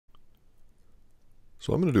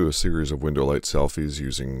So I'm going to do a series of Windowlight selfies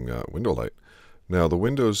using Windowlight. Now the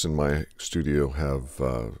windows in my studio have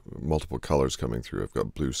multiple colors coming through. I've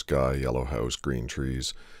got blue sky, yellow house, green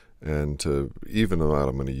trees, and to even them out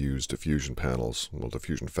I'm going to use diffusion panels,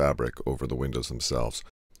 diffusion fabric over the windows themselves.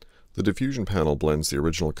 The diffusion panel blends the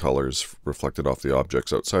original colors reflected off the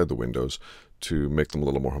objects outside the windows to make them a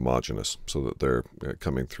little more homogeneous so that they're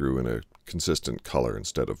coming through in a consistent color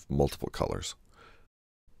instead of multiple colors.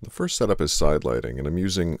 The first setup is side lighting, and I'm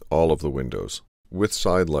using all of the windows. With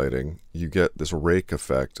side lighting, you get this rake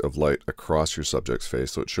effect of light across your subject's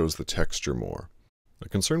face, so it shows the texture more. A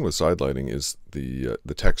concern with side lighting is the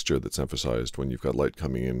texture that's emphasized when you've got light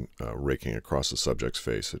coming in, raking across the subject's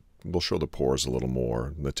face. It will show the pores a little more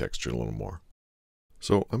and the texture a little more.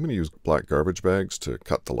 So I'm going to use black garbage bags to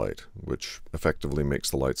cut the light, which effectively makes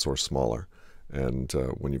the light source smaller. And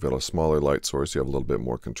when you've got a smaller light source, you have a little bit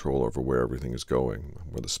more control over where everything is going,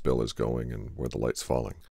 where the spill is going, and where the light's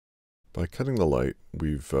falling. By cutting the light,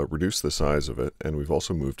 we've reduced the size of it, and we've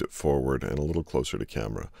also moved it forward and a little closer to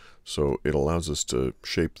camera. So it allows us to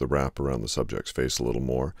shape the wrap around the subject's face a little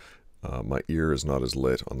more. My ear is not as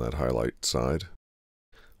lit on that highlight side.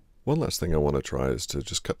 One last thing I want to try is to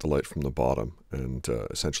just cut the light from the bottom and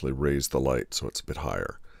essentially raise the light so it's a bit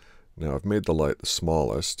higher. Now I've made the light the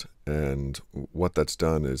smallest, and what that's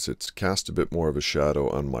done is it's cast a bit more of a shadow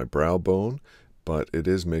on my brow bone, but it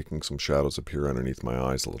is making some shadows appear underneath my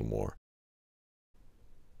eyes a little more.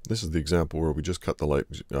 This is the example where we just cut the light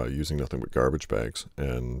using nothing but garbage bags,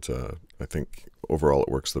 and I think overall it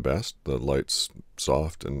works the best. The light's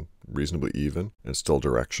soft and reasonably even and still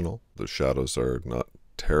directional. The shadows are not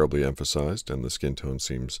terribly emphasized, and the skin tone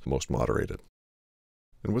seems most moderated.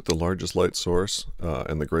 And with the largest light source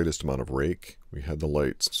and the greatest amount of rake, we had the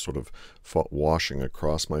light sort of washing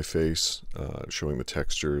across my face, showing the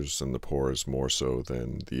textures and the pores more so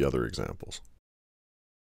than the other examples.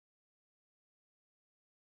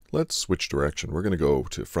 Let's switch direction. We're going to go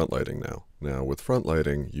to front lighting now. Now with front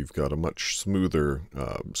lighting, you've got a much smoother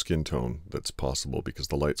skin tone that's possible because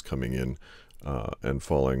the light's coming in and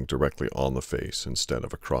falling directly on the face instead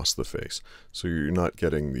of across the face. So you're not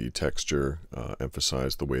getting the texture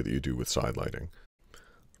emphasized the way that you do with side lighting.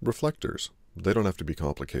 Reflectors. They don't have to be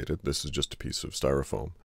complicated. This is just a piece of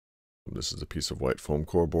styrofoam. This is a piece of white foam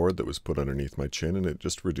core board that was put underneath my chin, and it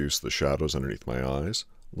just reduced the shadows underneath my eyes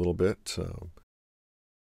a little bit.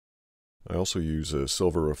 I also use a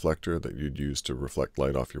silver reflector that you'd use to reflect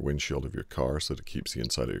light off your windshield of your car so that it keeps the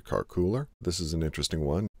inside of your car cooler. This is an interesting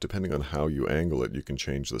one. Depending on how you angle it, you can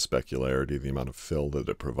change the specularity, the amount of fill that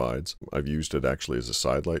it provides. I've used it actually as a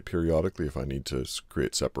side light periodically if I need to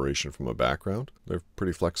create separation from a background. They're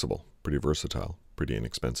pretty flexible, pretty versatile, pretty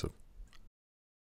inexpensive.